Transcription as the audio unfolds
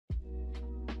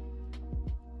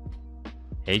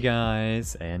Hey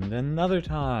guys, and another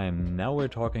time! Now we're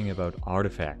talking about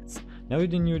artifacts. Now in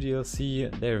the new DLC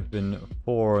there have been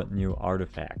 4 new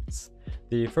artifacts.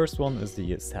 The first one is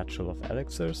the Satchel of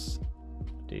Elixirs,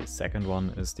 the second one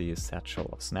is the Satchel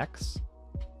of Snacks,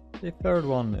 the third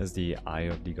one is the Eye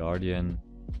of the Guardian,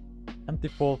 and the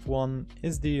fourth one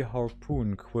is the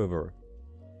Harpoon Quiver.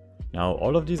 Now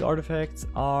all of these artifacts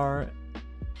are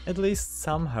at least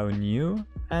somehow new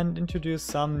and introduce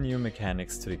some new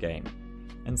mechanics to the game.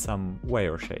 In some way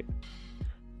or shape.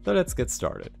 So let's get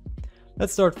started.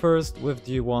 Let's start first with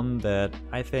the one that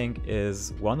I think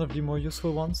is one of the more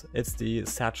useful ones. It's the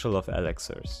Satchel of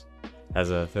Elixirs. Has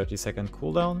a 30-second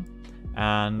cooldown,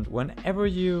 and whenever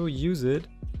you use it,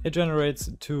 it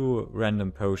generates 2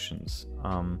 random potions.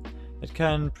 It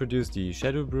can produce the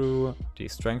Shadow Brew, the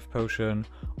Strength Potion,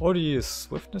 or the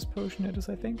Swiftness Potion it is,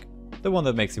 I think. The one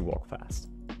that makes you walk fast.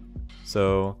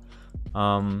 So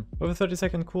with a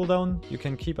 30-second cooldown, you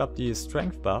can keep up the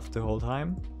strength buff the whole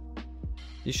time.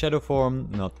 The shadow form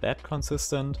not that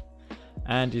consistent,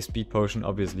 and the speed potion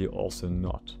obviously also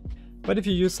not. But if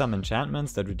you use some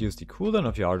enchantments that reduce the cooldown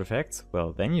of your artifacts,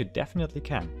 well then you definitely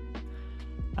can.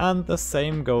 And the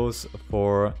same goes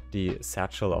for the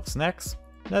Satchel of Snacks,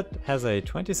 that has a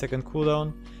 20-second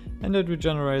cooldown and it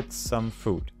regenerates some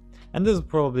food. And this is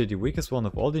probably the weakest one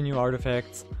of all the new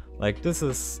artifacts. Like this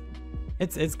is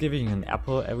It's giving you an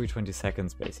apple every 20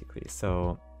 seconds basically,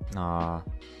 so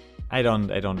I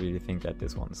don't really think that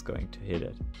this one is going to hit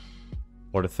it.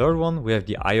 For the third one we have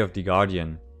the Eye of the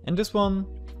Guardian, and this one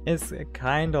is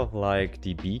kind of like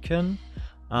the beacon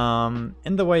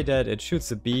in the way that it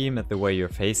shoots a beam at the way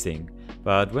you're facing,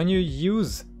 but when you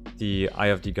use the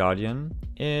Eye of the Guardian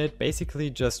it basically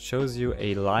just shows you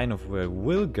a line of where it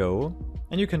will go,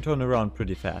 and you can turn around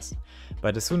pretty fast.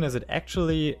 But as soon as it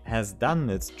actually has done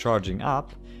its charging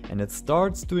up and it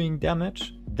starts doing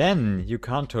damage, then you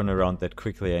can't turn around that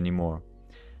quickly anymore.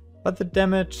 But the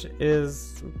damage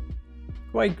is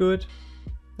quite good.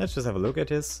 Let's just have a look at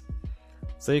this.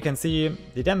 So you can see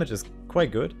the damage is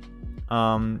quite good.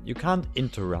 You can't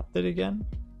interrupt it again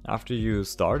after you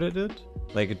started it,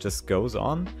 like it just goes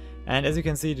on. And as you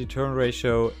can see, the turn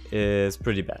ratio is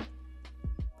pretty bad.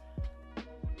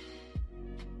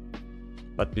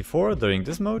 But before, during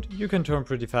this mode, you can turn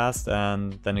pretty fast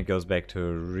and then it goes back to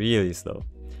really slow.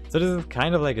 So this is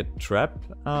kind of like a trap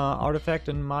artifact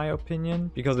in my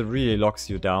opinion, because it really locks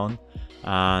you down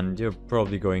and you're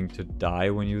probably going to die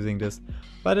when using this.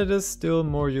 But it is still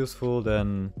more useful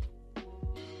than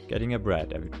getting a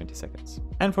bread every 20 seconds.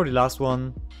 And for the last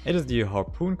one, it is the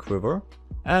Harpoon Quiver.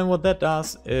 And what that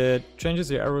does, it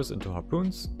changes your arrows into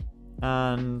harpoons.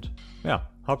 And yeah,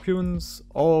 harpoons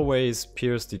always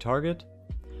pierce the target.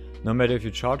 No matter if you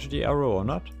charge the arrow or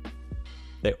not,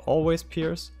 they always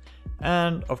pierce.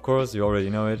 And of course, you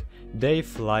already know it, they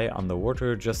fly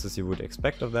underwater just as you would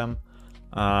expect of them.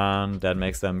 And that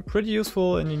makes them pretty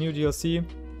useful in the new DLC.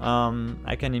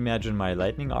 I can imagine my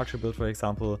Lightning Archer build, for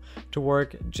example, to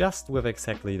work just with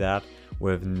exactly that,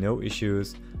 with no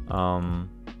issues.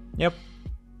 Yep,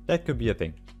 that could be a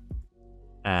thing.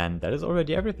 And that is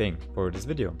already everything for this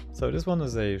video. So this one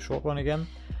is a short one again.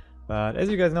 But as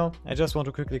you guys know, I just want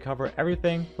to quickly cover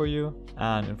everything for you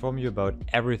and inform you about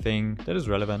everything that is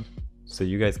relevant so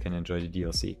you guys can enjoy the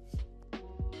DLC.